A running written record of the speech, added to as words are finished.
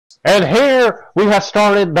And here we have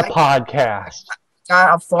started the podcast.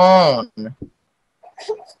 Got a phone.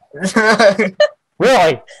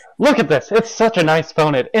 Really? Look at this. It's such a nice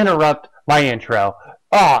phone. It interrupts my intro.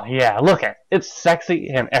 Oh, yeah, look at it. It's sexy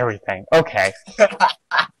and everything. Okay.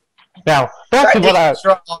 Now, back to what I...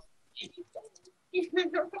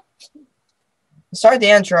 Start the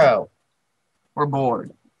intro. We're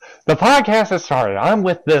bored. The podcast has started. I'm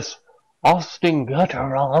with this Austin and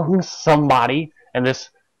Kcora somebody, and this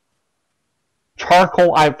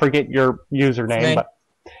charcoal, I forget your username, but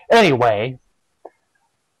anyway,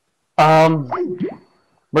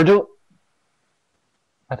 we're doing,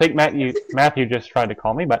 I think Matthew just tried to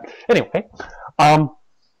call me, but anyway,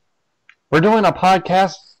 we're doing a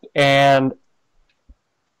podcast, and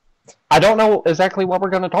I don't know exactly what we're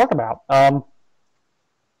going to talk about. We're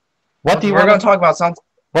going to talk about something.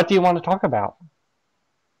 What do you want to talk about?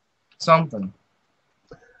 Something.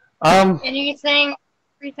 Anything.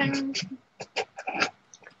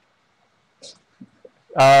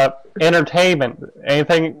 Entertainment.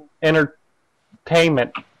 Anything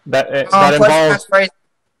entertainment that involves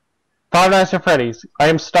Five Nights at Freddy's. I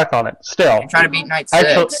am stuck on it still. I'm trying to beat Night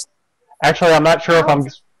 6. Actually, I'm not sure if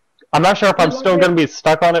I'm still going to be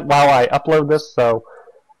stuck on it while I upload this. So,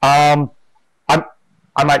 I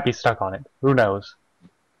might be stuck on it. Who knows?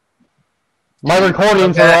 My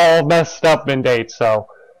recordings are all messed up in dates, so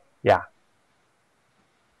yeah.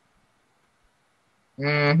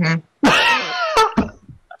 I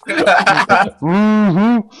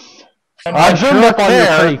should look on your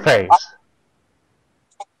pretty face.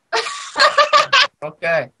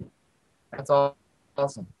 Okay. That's all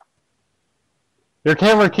awesome. Your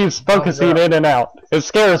camera keeps focusing in and out. It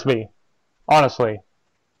scares me, honestly.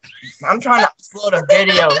 I'm trying to upload a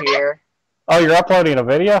video here. Oh, you're uploading a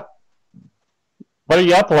video? What are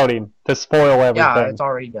you uploading to spoil everything? Yeah, it's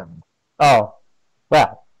already done. Oh,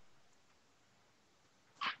 well.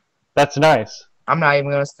 That's nice. I'm not even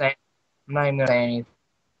gonna say anything.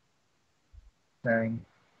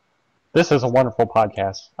 This is a wonderful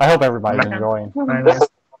podcast. I hope everybody's enjoying. What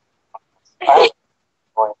do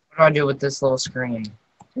I do with this little screen?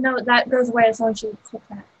 No, that goes away as long as you click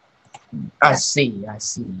that. I see.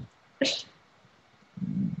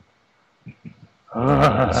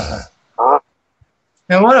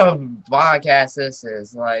 And what a podcast this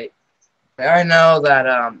is. Like, I know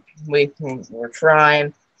that we're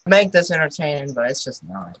trying to make this entertaining, but it's just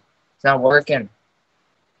not. It's not working.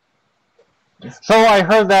 So I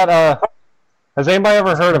heard that, has anybody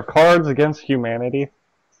ever heard of Cards Against Humanity?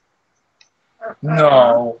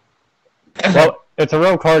 No. Well, it's a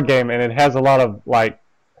real card game, and it has a lot of, like,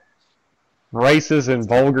 racist and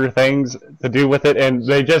vulgar things to do with it, and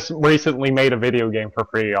they just recently made a video game for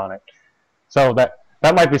free on it. So that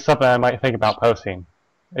might be something I might think about posting.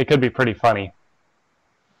 It could be pretty funny.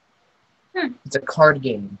 It's a card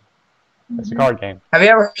game. It's a card game. Have you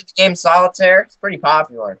ever heard of the game Solitaire? It's pretty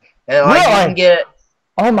popular. And, like, really? You can get it.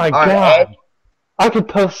 Oh my god. I could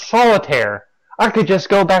post Solitaire. I could just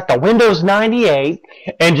go back to Windows 98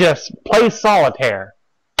 and just play Solitaire.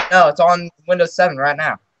 No, it's on Windows 7 right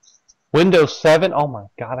now. Windows 7? Oh my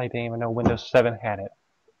god, I didn't even know Windows 7 had it.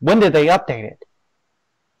 When did they update it?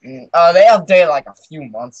 They updated like a few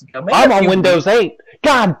months ago. Maybe I'm on Windows 8.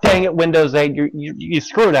 God dang it, Windows 8. You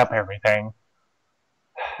screwed up everything.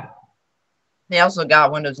 They also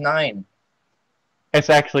got Windows 9. It's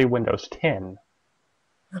actually Windows 10.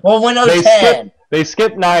 Well, Windows 10. They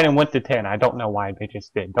skipped 9 and went to 10. I don't know why they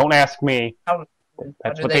just did. Don't ask me.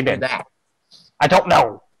 That's what they did. I don't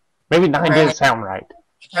know. Maybe 9 didn't sound right.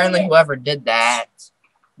 Apparently whoever did that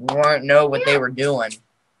didn't know what they were doing.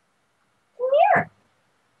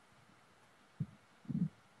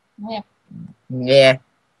 Come here. Yeah.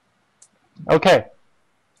 Okay.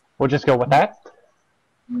 We'll just go with that.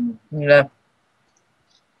 Yeah.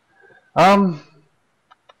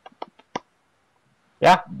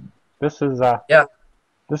 Yeah. This is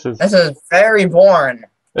This is very boring.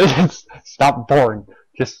 Stop boring.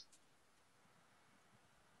 Just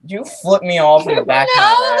Did you flip me off in the back of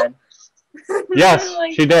my head? Yes,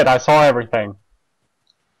 she did. I saw everything.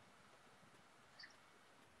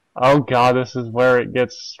 Oh god, this is where it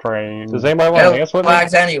gets strange. Does anybody want to dance with me?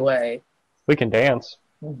 Flags anyway. We can dance.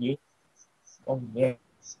 Oh yeah. Oh yeah.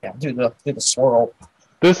 Yeah, do the swirl.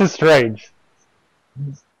 This is strange.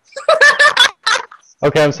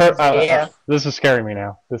 Okay, I'm sorry. Yeah. This is scaring me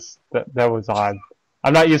now. That was odd.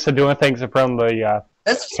 I'm not used to doing things from the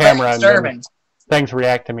This is camera disturbing. Things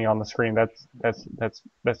react to me on the screen. That's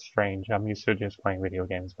strange. I'm used to just playing video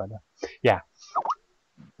games, but yeah.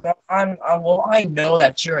 Well, I know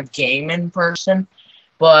that you're a gaming person,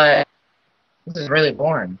 but this is really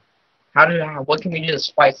boring. What can we do to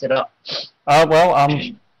spice it up?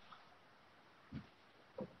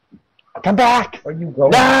 Come back! Where you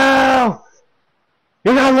going? No!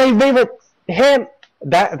 You're gonna leave me with him!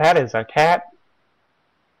 That is a cat.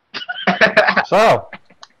 So,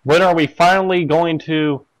 when are we finally going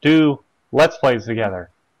to do Let's Plays together?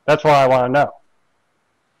 That's what I want to know.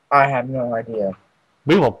 I have no idea.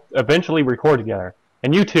 We will eventually record together.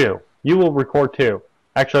 And you too. You will record too.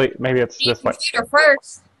 Actually, maybe it's this way. Computer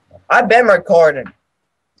first. I've been recording.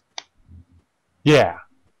 Yeah.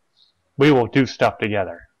 We will do stuff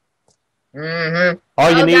together. Mm-hmm. All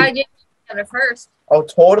you Gotta need get together first. Oh,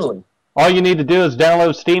 totally. all you need to do is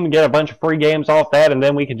download Steam and get a bunch of free games off that, and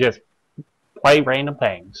then we can just play random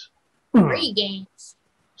things. Free games.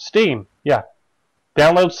 Steam, yeah.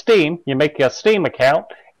 Download Steam, you make a Steam account,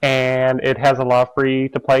 and it has a lot of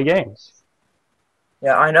free-to-play games.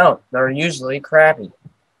 Yeah, I know. They're usually crappy.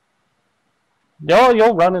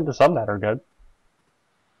 You'll run into some that are good.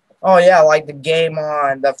 Oh yeah, like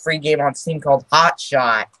the free game on Steam called Hot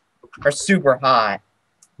Shot. Or Super Hot.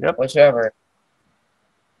 Yep. Whichever.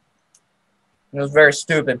 It was very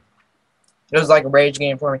stupid. It was like a rage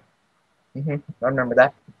game for me. I remember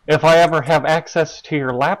that. If I ever have access to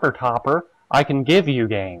your laptopper, I can give you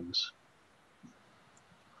games.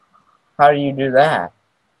 How do you do that?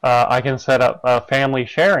 I can set up family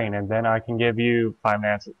sharing, and then I can give you Five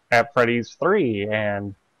Nights at Freddy's 3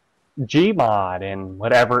 and Gmod and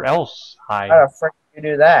whatever else How the frick do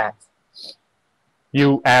you do that?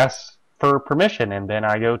 You ask for permission, and then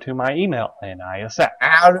I go to my email and I accept.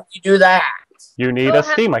 How do you do that? You need a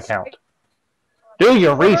Steam account. Do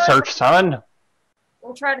your research, son.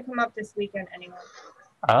 We'll try to come up this weekend anyway.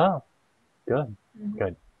 Oh, good,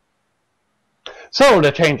 good. So,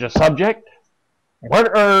 to change the subject,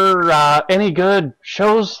 what are any good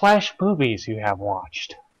shows/movies you have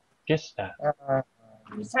watched? Just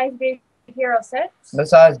Besides Big Hero 6?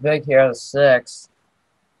 Besides Big Hero 6.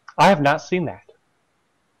 I have not seen that.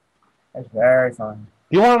 It's very fun.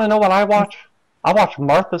 Do you want to know what I watch? I watch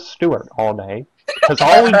Martha Stewart all day, because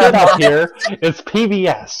all we get up here is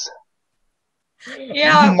PBS.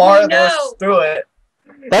 Yeah, Martha Stewart.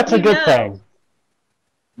 That's a good thing.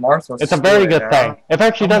 Martha It's a very good thing. In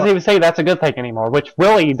fact, she doesn't even say that's a good thing anymore, which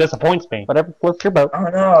really disappoints me. Whatever floats your boat. I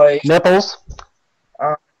don't know. Nipples.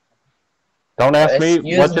 Don't ask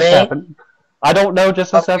me what just happened. I don't know,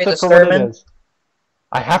 just accept it for what it is.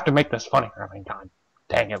 I have to make this funnier. I mean, God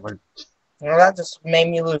dang it. Well, that just made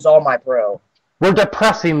me lose all my pro. We're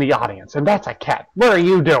depressing the audience, and that's a cat. What are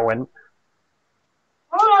you doing?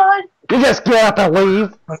 Hold on. You just get up and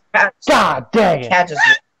leave? God dang it. The cat just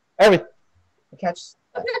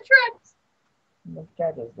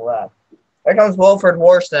left. There comes Wilfred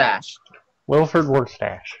Warstash. Wilfred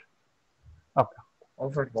Warstash. Oh.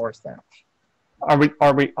 Wilfred Warstash. Are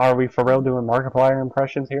we for real doing Markiplier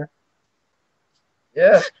impressions here?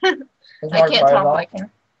 Yeah. I can't talk like him.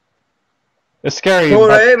 It's scary.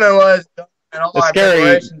 Good evening, ladies and gentlemen. All It's my scary.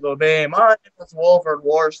 preparations will be. My name is Wilfred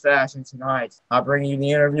Warstash, and tonight I bring you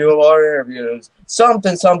the interview of our interviews.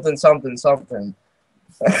 Something, something, something, something.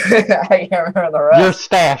 I can't remember the rest. Your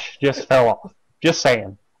stash just fell off. Just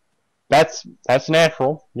saying. That's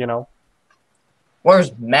natural, you know.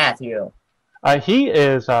 Where's Matthew? He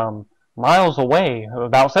is miles away,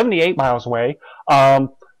 about 78 miles away, in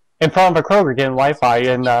front of a Kroger getting Wi-Fi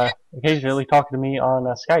and occasionally talking to me on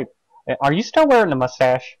Skype. Are you still wearing a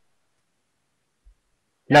mustache?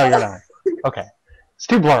 No, you're not. Okay. It's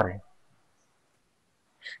too blurry.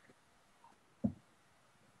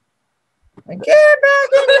 Get back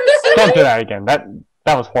in the city. Don't do that again. That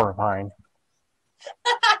was horrifying.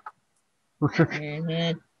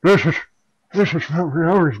 This is what we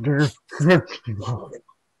always do.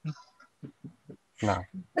 No.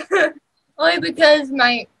 Only because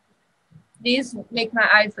these make my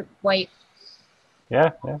eyes look white.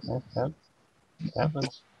 Yeah. That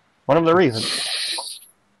was one of the reasons.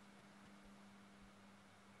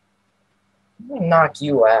 Knock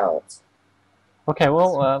you out. Okay,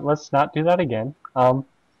 well, let's not do that again.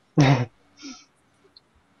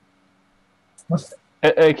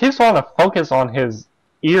 It keeps wanting to focus on his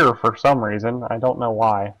ear for some reason. I don't know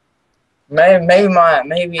why. Maybe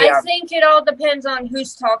I think it all depends on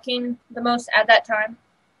who's talking the most at that time.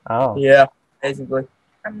 Oh. Yeah, basically.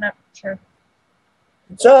 I'm not sure.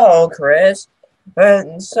 So, Chris,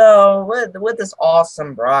 so with this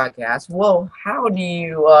awesome broadcast, well, how do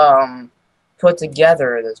you put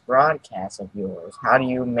together this broadcast of yours? How do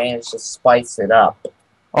you manage to spice it up?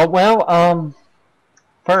 Oh, well,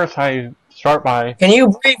 first I start by Can you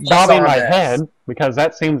brief us bobbing on my this? head, because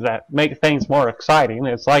that seems to make things more exciting.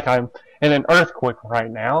 It's like I'm in an earthquake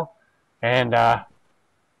right now, and I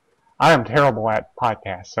I am terrible at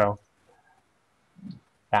podcasts, so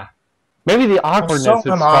yeah. Maybe the awkwardness So is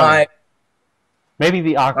am funny. I. Maybe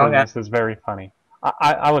the awkwardness is very funny.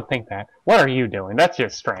 I would think that. What are you doing? That's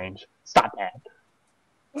just strange. Stop that.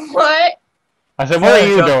 What? I said, what are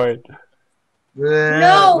you doing?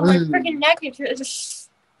 No, my freaking neck is.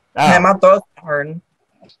 Hey, Oh. my throat's hurting.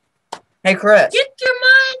 Hey, Chris. Get your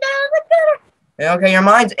mind out of the gutter. Yeah, okay, your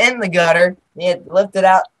mind's in the gutter. You lift it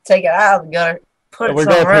out, take it out of the gutter, put it We're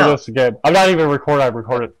going somewhere through else. this again. I'm not even recording. I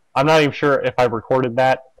recorded. I'm not even sure if I recorded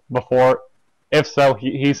that before. If so,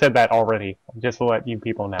 he said that already. Just to let you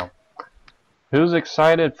people know. Who's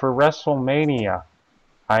excited for WrestleMania?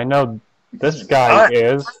 I know this guy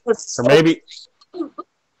is. Or maybe.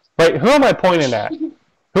 Wait, who am I pointing at?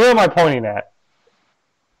 Who am I pointing at?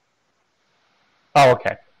 Oh,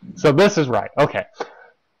 okay. So this is right. Okay.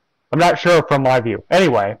 I'm not sure from my view.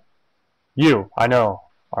 Anyway, you, I know,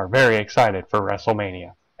 are very excited for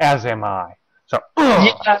WrestleMania. As am I. So,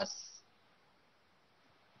 Yes.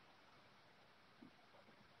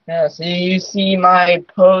 Yeah, so you see my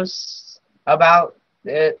posts about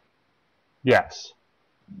it yes.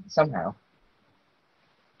 somehow.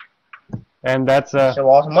 And that's, So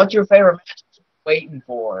awesome. What's your favorite match you're waiting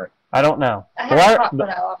for? I don't know. I The had a ladder, thought, but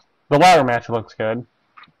I lost. the ladder match looks good.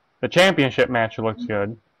 The championship match looks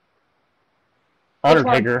good.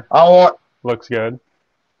 Undertaker I want looks good.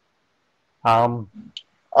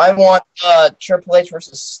 Triple H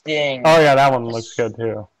versus Sting. Oh yeah, that one looks good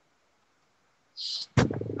too.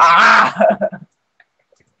 Ah!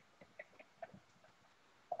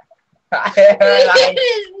 Hit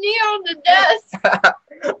his knee on the desk.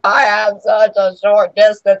 I have such a short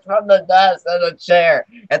distance from the desk and the chair.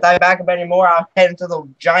 If I back up anymore, I'll head into the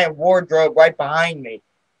giant wardrobe right behind me.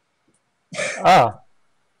 Oh,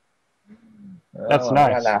 that's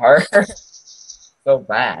nice. God, that hurt so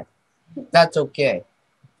bad. That's okay.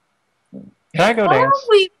 Can I go Why dance? don't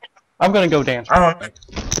we? I'm gonna go dance. I don't know.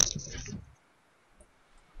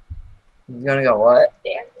 He's gonna go what?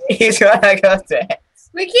 He's gonna go dance.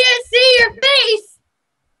 We can't see your face.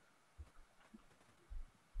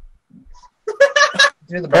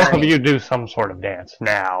 Do the Both of Bernie. you do some sort of dance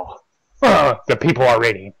now. The people are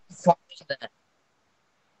ready. Fuck that.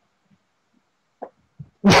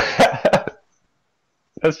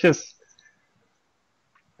 That's just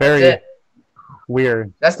That's very it.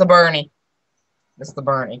 weird. That's the Bernie. That's the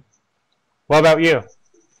Bernie. What about you?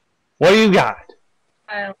 What do you got?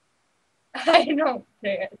 I don't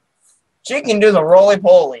care. She can do the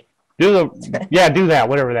roly-poly. Do the do that,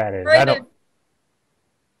 whatever that is. I don't.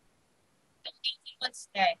 Let's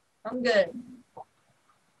stay. I'm good.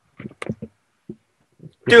 You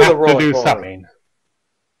Do the have to do roly-poly. something.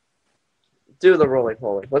 Do the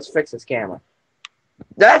roly-poly. Let's fix this camera.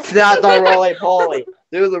 That's not the roly-poly.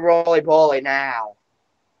 Do the roly-poly now.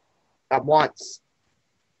 At once.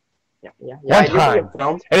 Yeah. One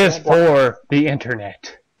time. It is for the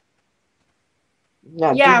internet.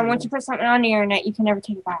 No, Yeah, do- once you put something on the internet, you can never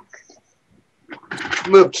take it back.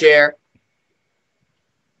 Move chair.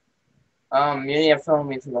 You need to film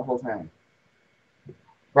me through the whole time.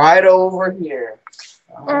 Right over here.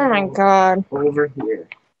 Oh my god. Over here.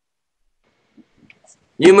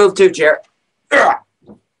 You move too, chair. Ugh.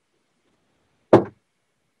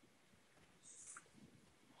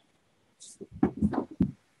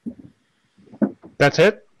 That's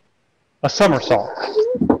it? A somersault.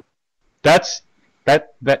 That's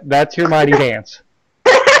your mighty dance.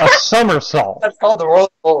 A somersault. That's called the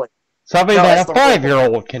roly-poly. Something No, that it's a the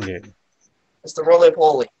 5-year-old can do. It's the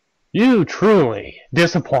roly-poly. You truly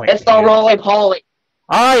disappoint It's the me. roly-poly.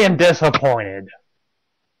 I am disappointed.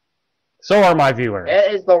 So are my viewers.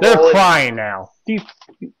 It is the They're roly. crying now.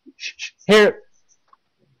 Here,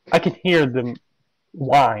 I can hear them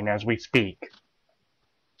whine as we speak.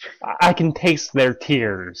 I can taste their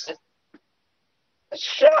tears.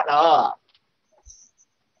 Shut up.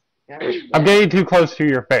 I'm getting too close to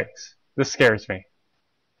your face. This scares me.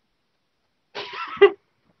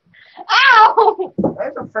 Ow!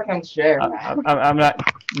 There's a freaking chair, man. I'm not.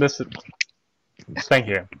 This is. Thank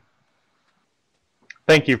you.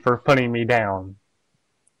 Thank you for putting me down.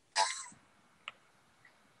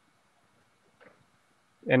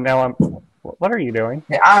 And now I'm. What are you doing?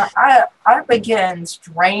 I've been getting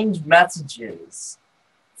strange messages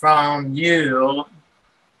from you,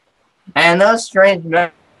 and those strange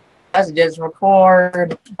messages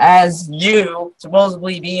record as you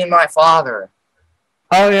supposedly being my father.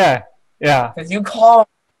 Oh yeah, yeah. Because you call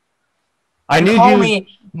I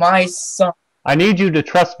me my son. I need you to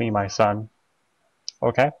trust me, my son.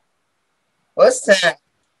 Okay. Listen,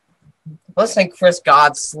 Chris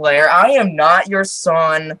Godslayer, I am not your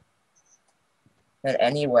son. in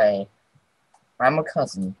any way. I'm a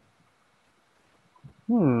cousin.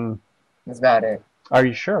 That's about it. Are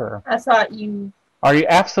you sure? I thought you. Are you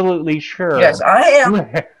absolutely sure? Yes, I am.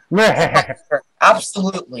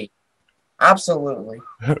 Absolutely. Absolutely.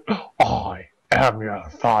 I am your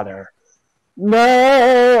father.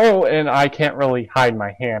 No! And I can't really hide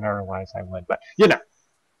my hand, otherwise I would, but, you know.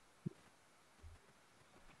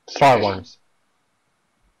 Star Wars.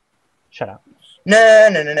 Shut up. No,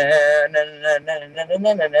 no, no, no, no, no, no, no, no, no,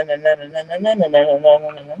 no, no, no, no, no,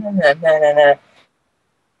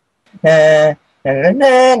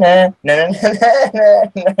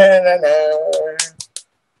 no, no.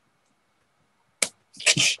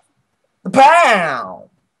 Pow!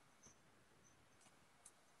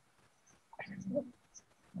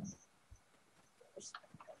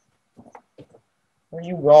 Where are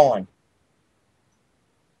you going?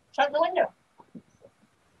 Shut the window.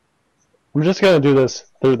 I'm just gonna do this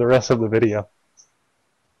through the rest of the video.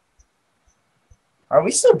 Are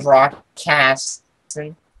we still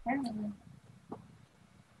broadcasting?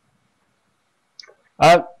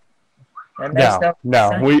 No,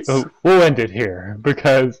 we'll end it here,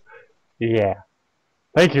 because, yeah.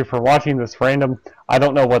 Thank you for watching this random, I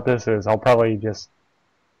don't know what this is, I'll probably just,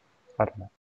 I don't know.